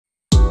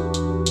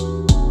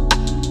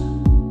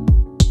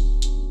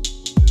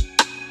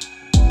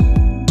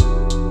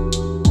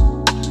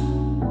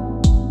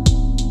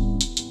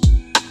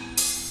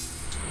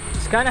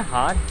kind of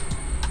hot.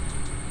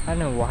 I don't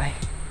know why.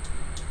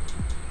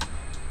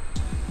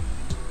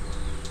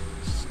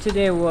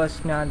 Today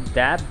was not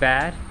that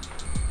bad.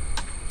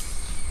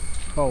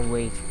 Oh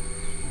wait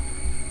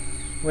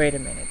a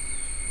minute.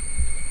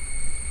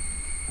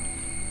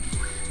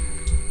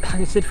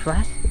 Is it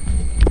flat?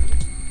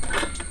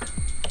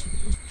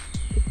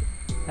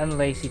 I'm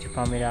lazy to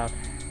pump it up.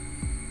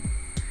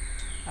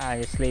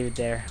 I just leave it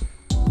there.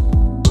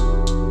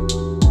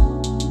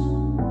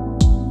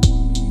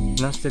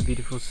 Namaste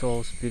beautiful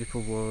souls,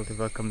 beautiful world.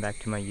 Welcome back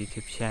to my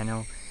YouTube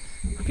channel.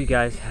 Hope you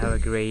guys have a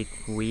great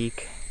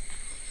week.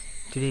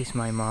 Today's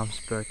my mom's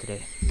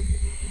birthday,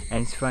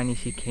 and it's funny,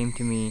 she came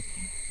to me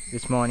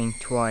this morning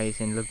twice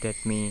and looked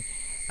at me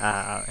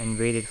and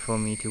waited for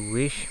me to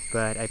wish,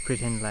 but I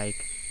pretend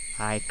like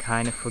I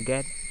kind of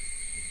forget,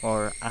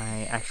 or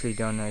I actually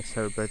don't know it's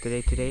her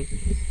birthday today.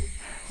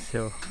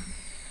 So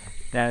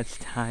now it's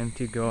time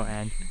to go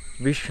and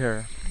wish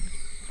her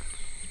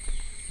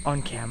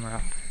on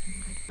camera.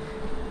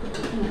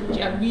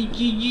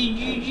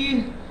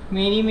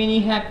 Many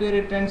happy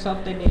returns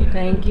of the day.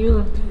 Thank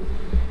you.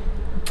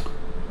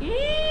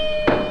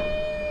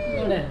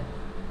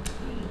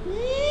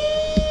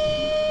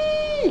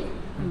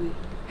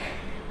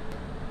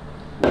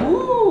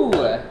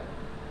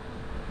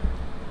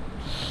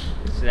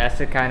 So that's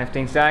the kind of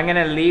thing. So I'm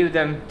gonna leave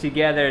them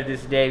together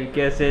this day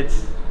because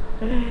it's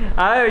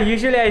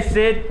usually I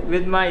sit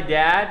with my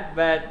dad,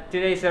 but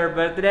today's her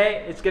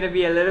birthday. It's gonna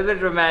be a little bit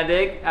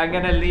romantic. I'm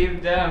gonna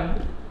leave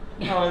them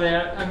over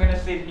there. I'm gonna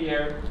sit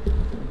here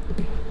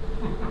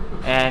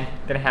and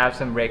gonna have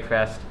some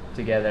breakfast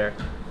together.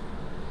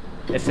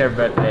 It's her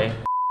birthday.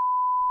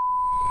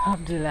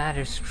 Up the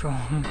ladder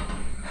strong.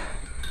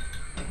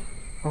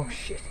 Oh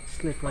shit,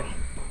 slippery.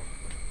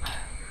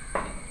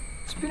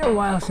 It's been a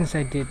while since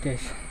I did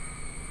this.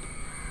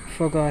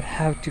 Forgot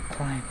how to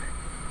climb.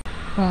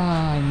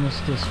 Ah, I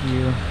missed this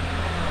view.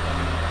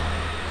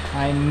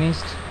 I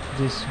missed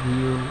this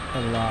view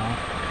a lot.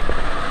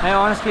 I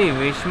honestly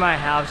wish my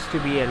house to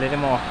be a little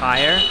more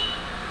higher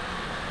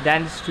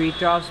than the street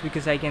tops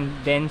because I can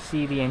then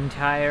see the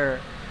entire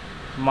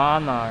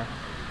Mannar.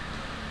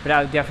 But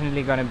I'm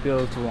definitely gonna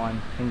build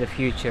one in the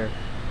future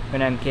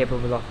when I'm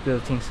capable of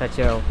building such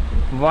a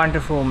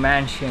wonderful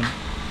mansion.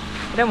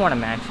 I don't want a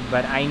mansion,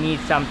 but I need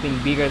something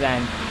bigger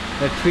than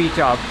the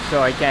treetop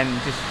so I can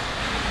just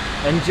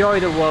enjoy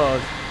the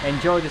world,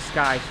 enjoy the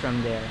skies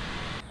from there.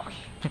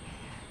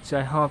 So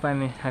I hope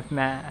I'm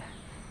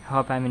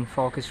in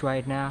focus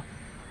right now.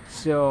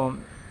 So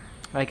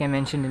like I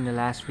mentioned in the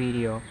last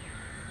video,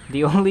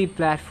 the only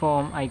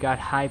platform I got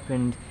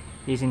hyped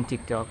is in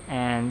TikTok,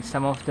 and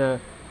some of the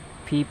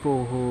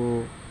people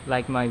who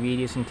like my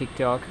videos in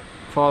TikTok,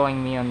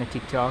 following me on the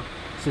TikTok,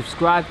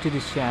 subscribe to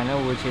this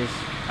channel, which is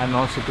I'm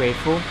also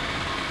grateful.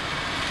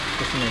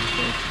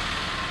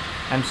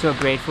 I'm so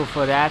grateful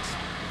for that.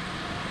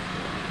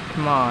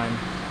 Come on.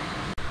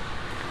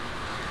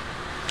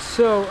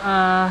 So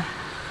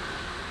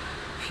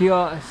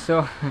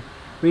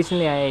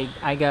recently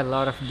I got a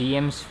lot of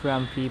DMs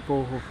from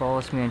people who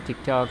follows me on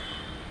TikTok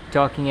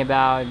talking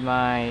about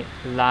my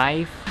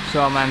life.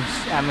 So I'm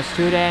a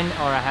student,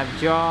 or I have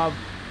job,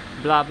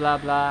 blah blah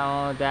blah,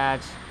 all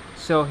that.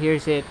 So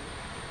here's it.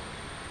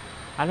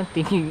 I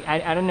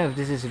don't know if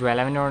this is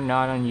relevant or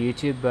not on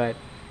YouTube, but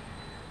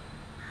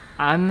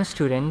I'm a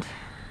student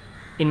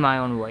in my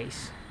own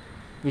ways,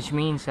 which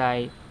means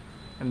I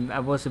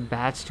was a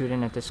bad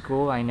student at the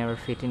school. I never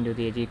fit into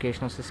the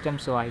educational system,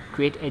 so I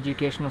quit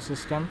educational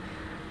system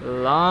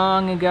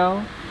long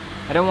ago.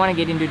 I don't want to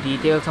get into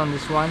details on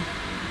this one,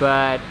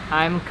 but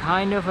I'm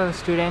kind of a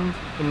student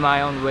in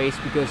my own ways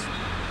because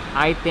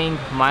I think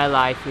my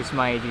life is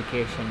my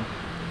education.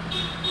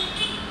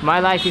 My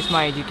life is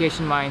my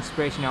education, my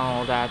inspiration, and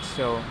all that.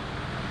 So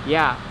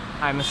yeah,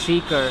 I'm a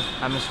seeker,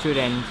 I'm a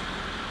student,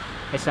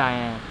 yes I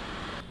am.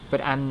 But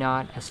I'm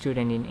not a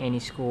student in any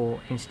school,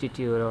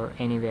 institute, or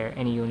anywhere,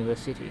 any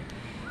university.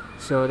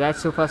 So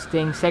that's the first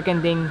thing.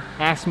 Second thing,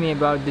 ask me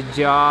about the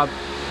job.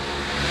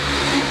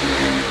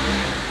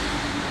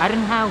 I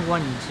don't have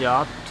one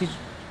job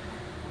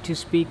to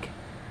speak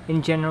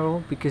in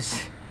general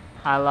because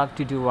I love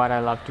to do what I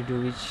love to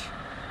do, which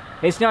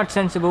it's not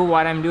sensible.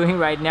 What I'm doing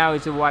right now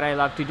is what I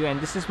love to do, and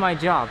this is my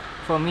job.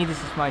 For me,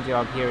 this is my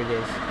job. Here it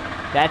is.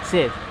 That's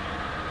it.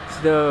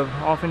 So the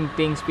often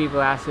things people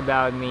ask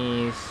about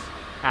me is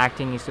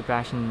acting is the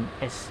passion.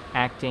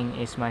 Acting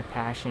is my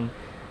passion.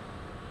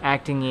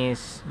 Acting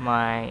is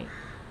my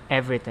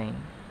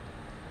everything.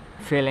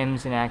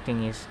 Films and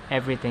acting is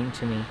everything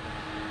to me.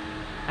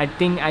 I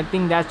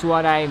think that's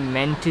what I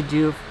meant to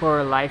do for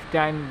a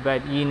lifetime,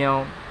 but you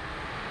know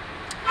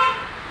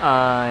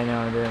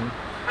the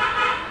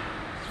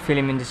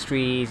film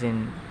industries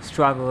and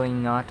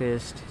struggling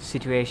artist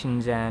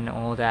situations and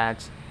all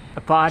that.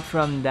 Apart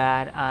from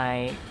that,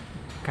 I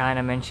kind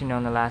of mentioned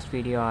on the last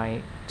video,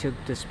 I took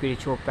the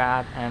spiritual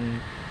path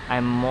and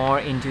I'm more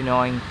into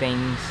knowing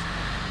things.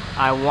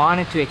 I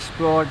wanted to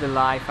explore the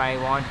life, I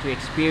want to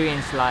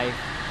experience life.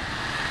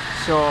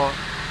 So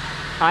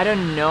I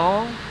don't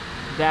know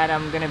that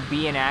I'm gonna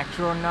be an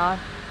actor or not,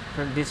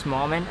 for this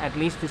moment, at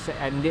least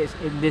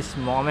in this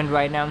moment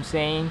right now I'm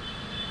saying.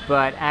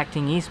 But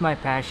acting is my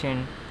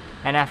passion,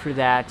 and after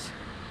that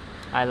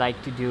I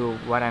like to do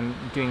what I'm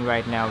doing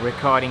right now,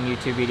 recording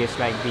YouTube videos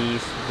like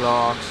these,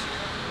 vlogs.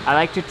 I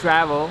like to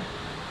travel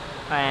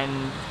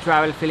and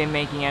travel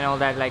filmmaking and all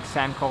that, like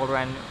Sam Calder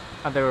and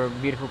other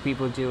beautiful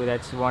people do.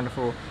 That's a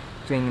wonderful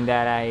thing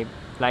that I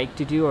like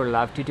to do or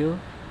love to do.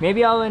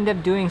 Maybe I'll end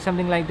up doing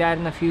something like that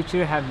in the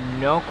future, have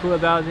no clue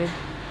about it.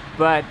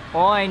 But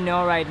all I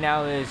know right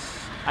now is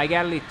I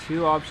got only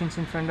two options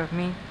in front of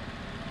me.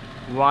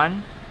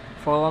 One,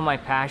 follow my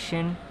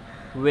passion,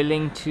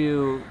 willing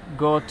to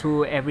go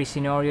through every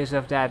scenarios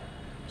of that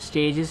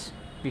stages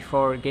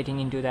before getting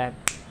into that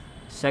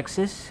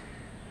success,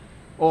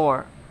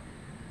 or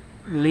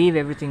leave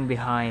everything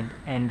behind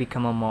and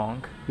become a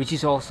monk, which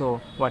is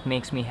also what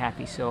makes me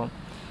happy. So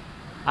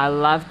I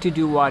love to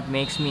do what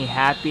makes me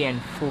happy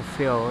and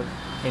fulfilled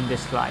in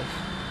this life.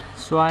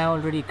 So I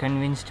already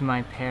convinced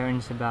my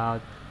parents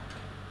about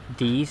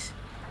these.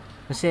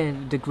 I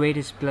said the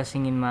greatest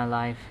blessing in my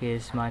life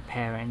is my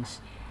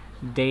parents.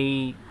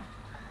 They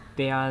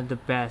are the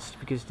best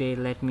because they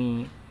let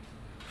me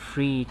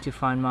free to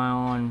find my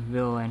own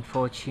will and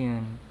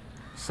fortune,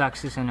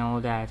 success and all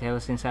that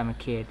ever since I'm a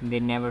kid. They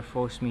never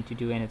forced me to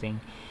do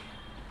anything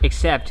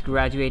except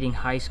graduating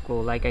high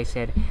school. Like I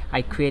said,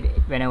 I quit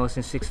when I was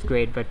in 6th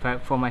grade, but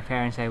for my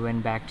parents I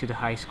went back to the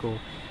high school.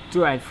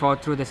 I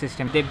fought through the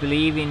system. They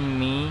believe in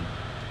me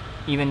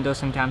even though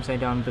sometimes I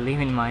don't believe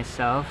in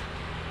myself,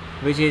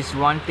 which is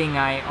one thing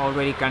I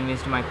already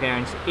convinced my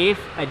parents. If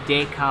a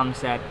day comes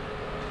that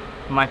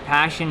my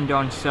passion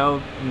don't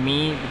serve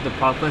me with the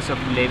purpose of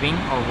living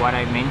or what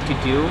I meant to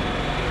do,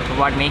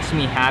 what makes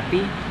me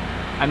happy,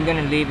 I'm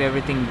gonna leave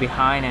everything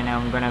behind and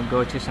I'm gonna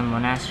go to some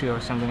monastery or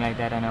something like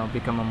that and I'll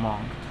become a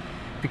monk.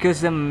 Because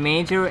the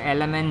major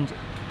element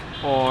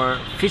or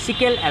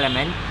physical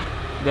element,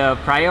 the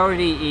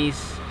priority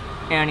is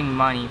earning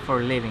money for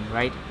a living,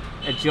 right?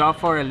 A job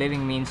for a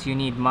living means you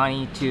need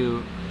money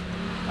to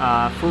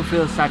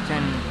fulfill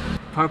certain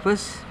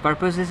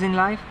purposes in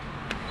life.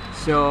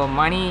 So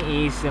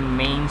money is the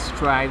main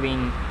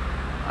striving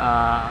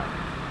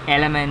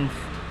element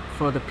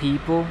for the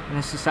people in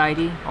the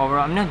society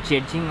overall. I'm not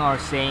judging or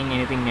saying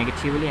anything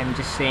negatively, I'm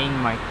just saying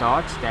my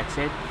thoughts, that's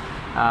it.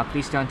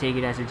 Please don't take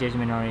it as a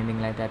judgment or anything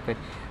like that, but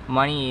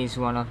money is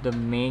one of the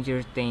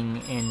major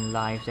thing in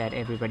life that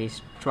everybody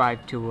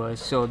strive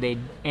towards. So they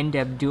end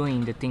up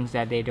doing the things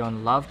that they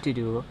don't love to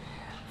do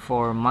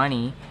for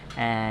money,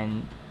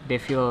 and they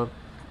feel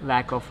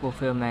lack of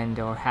fulfillment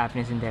or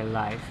happiness in their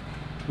life,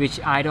 which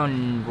I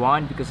don't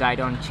want, because I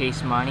don't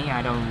chase money.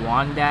 I don't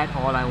want that.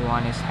 All I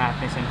want is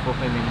happiness and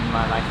fulfillment in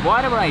my life.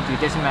 Whatever I do,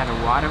 doesn't matter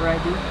whatever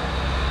I do,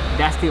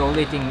 that's the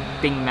only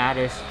thing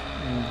matters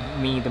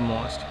me the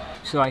most.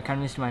 So I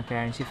convinced my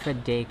parents, if a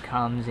day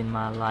comes in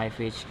my life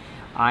which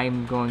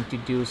I'm going to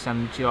do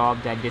some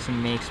job that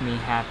doesn't makes me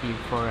happy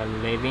for a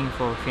living,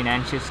 for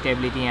financial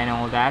stability and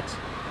all that,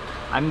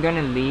 I'm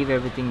gonna leave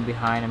everything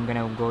behind. I'm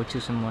gonna go to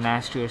some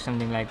monastery or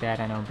something like that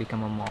and I'll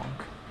become a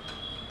monk.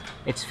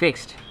 It's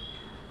fixed.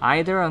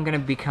 Either I'm gonna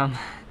become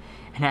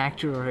an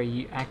actor or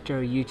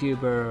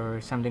YouTuber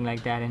or something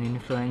like that, an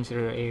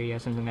influencer area,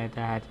 something like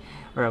that,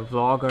 or a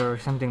vlogger or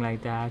something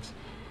like that,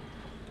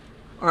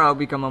 or I'll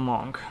become a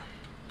monk.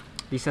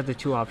 These are the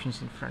two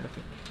options in front of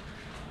me.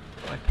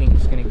 I think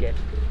it's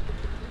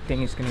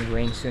gonna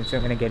rain soon, so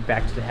I'm gonna get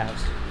back to the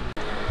house.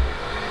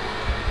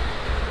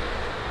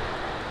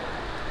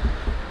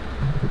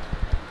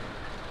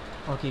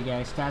 Okay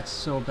guys, that's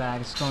so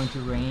bad. It's going to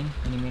rain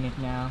any minute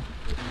now.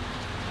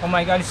 Oh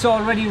my god, it's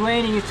already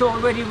raining, it's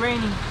already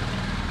raining.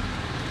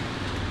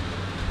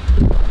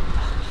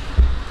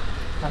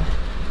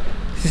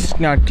 This is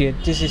not good,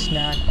 this is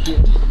not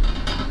good.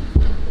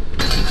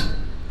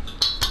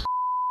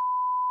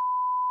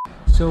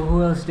 So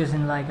who else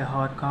doesn't like a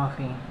hot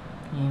coffee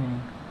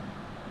evening?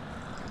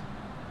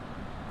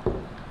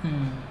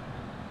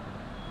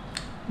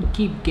 I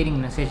keep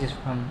getting messages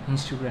from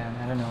Instagram,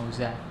 I don't know who's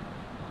that.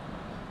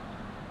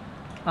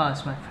 Oh,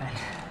 it's my friend.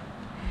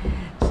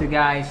 So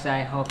guys,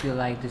 I hope you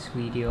like this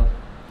video.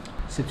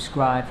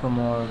 Subscribe for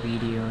more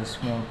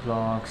videos, more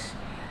vlogs.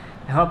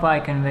 I hope I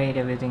conveyed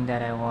everything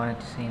that I wanted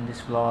to say in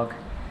this vlog.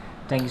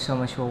 Thank you so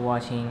much for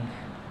watching.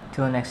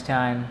 Till next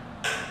time,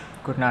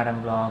 good night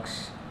on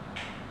vlogs.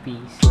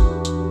 Peace.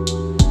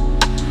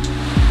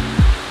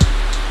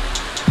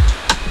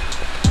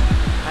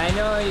 I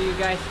know you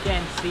guys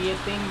can't see a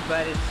thing,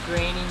 but it's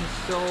raining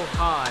so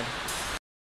hard.